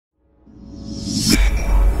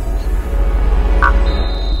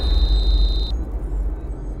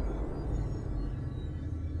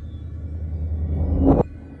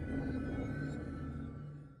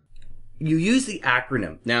you use the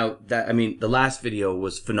acronym. Now that, I mean, the last video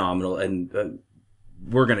was phenomenal, and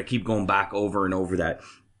we're going to keep going back over and over that.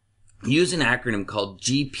 You use an acronym called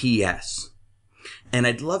GPS. And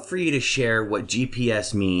I'd love for you to share what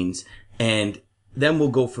GPS means, and then we'll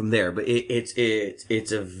go from there. But it's an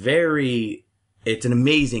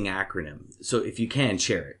amazing acronym. So if you can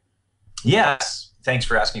share it. Yes. Thanks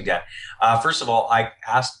for asking, Dan. First of all, I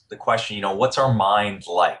asked the question, what's our mind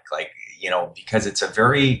like? Like, because it's a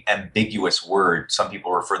very ambiguous word. Some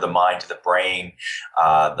people refer the mind to the brain,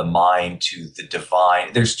 the mind to the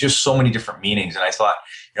divine. There's just so many different meanings. And I thought,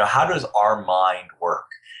 how does our mind work?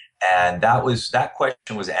 And that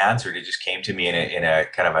question was answered. It just came to me in a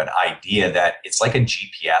kind of an idea that it's like a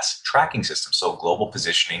GPS tracking system, so global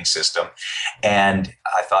positioning system. And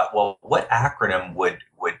I thought, well, what acronym would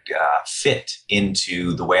fit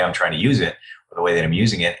into the way I'm trying to use it, or the way that I'm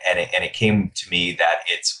using it? And it came to me that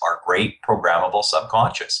it's our great programmable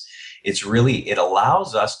subconscious. It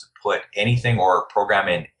allows us to put anything or program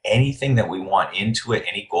in anything that we want into it,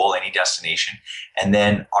 any goal, any destination. And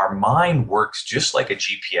then our mind works just like a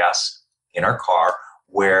GPS in our car,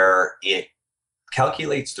 where it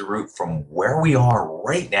calculates the route from where we are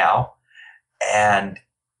right now, and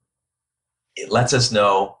it lets us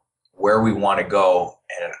know where we want to go.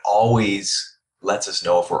 And it always lets us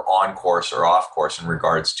know if we're on course or off course in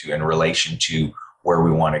relation to where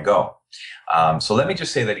we want to go. So let me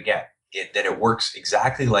just say that again. That it works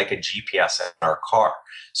exactly like a GPS in our car.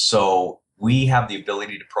 So we have the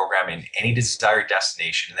ability to program in any desired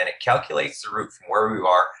destination, and then it calculates the route from where we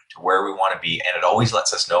are to where we want to be. And it always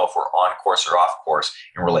lets us know if we're on course or off course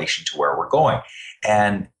in relation to where we're going.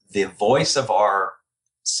 And the voice of our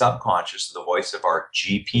subconscious, the voice of our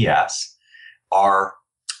GPS, are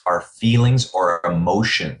our feelings or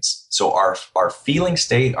emotions. So our feeling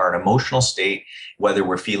state, our emotional state, whether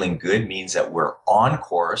we're feeling good, means that we're on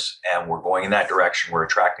course and we're going in that direction. We're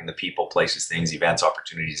attracting the people, places, things, events,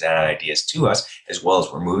 opportunities, and ideas to us, as well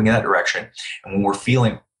as we're moving in that direction. And when we're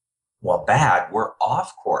feeling, bad, we're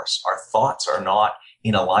off course. Our thoughts are not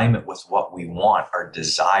in alignment with what we want. Our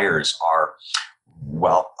desires, our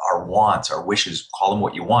wants, our wishes, call them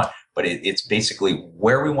what you want. But it's basically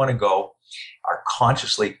where we want to go,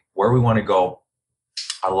 consciously where we want to go,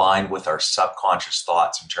 aligned with our subconscious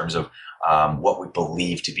thoughts in terms of what we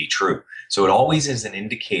believe to be true. So it always is an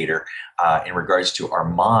indicator in regards to our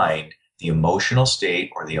mind. The emotional state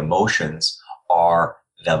or the emotions are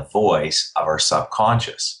the voice of our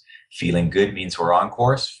subconscious. Feeling good means we're on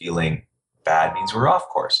course. Feeling bad means we're off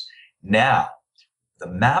course. Now, the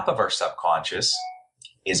map of our subconscious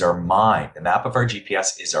is our mind. The map of our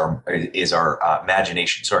GPS is our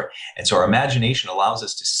imagination. Sorry. And so our imagination allows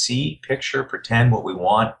us to see, picture, pretend what we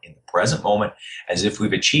want in the present moment as if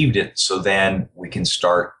we've achieved it. So then we can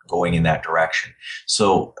start going in that direction.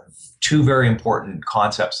 So two very important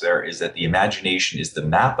concepts there is that the imagination is the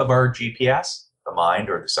map of our GPS, the mind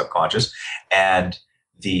or the subconscious, and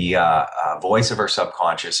the voice of our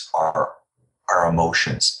subconscious are our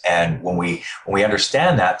emotions. And when we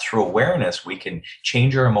understand that through awareness, we can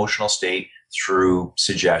change our emotional state through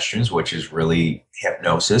suggestions, which is really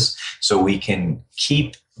hypnosis. So we can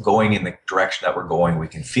keep going in the direction that we're going. We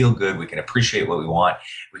can feel good. We can appreciate what we want.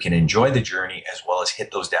 We can enjoy the journey as well as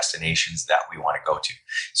hit those destinations that we want to go to.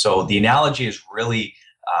 So the analogy is really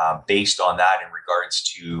based on that in regards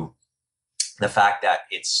to the fact that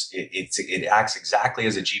it acts exactly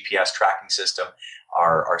as a GPS tracking system,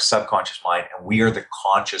 our subconscious mind, and we are the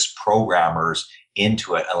conscious programmers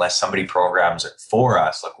into it, unless somebody programs it for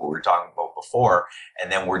us, like what we were talking about before,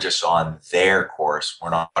 and then we're just on their course.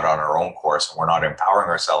 We're not on our own course, and we're not empowering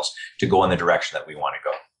ourselves to go in the direction that we want to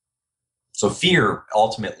go. So fear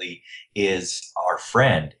ultimately is our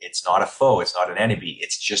friend. It's not a foe. It's not an enemy.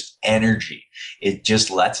 It's just energy. It just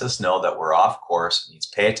lets us know that we're off course. It needs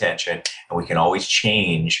to pay attention, and we can always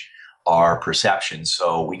change our perception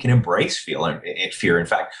so we can embrace fear. In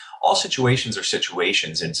fact, all situations are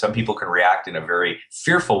situations, and some people can react in a very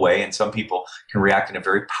fearful way, and some people can react in a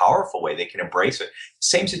very powerful way. They can embrace it.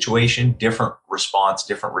 Same situation, different response,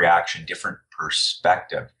 different reaction, different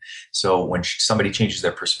perspective. So when somebody changes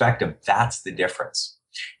their perspective, that's the difference.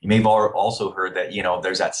 You may have also heard that,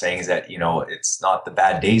 there's that saying is that, it's not the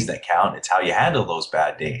bad days that count, it's how you handle those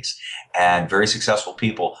bad days. And very successful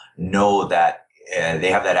people know that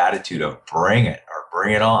they have that attitude of bring it or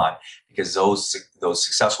bring it on, because those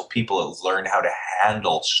successful people have learned how to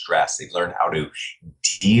handle stress. They've learned how to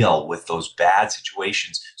deal with those bad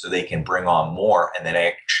situations so they can bring on more and then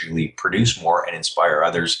actually produce more and inspire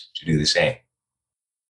others to do the same.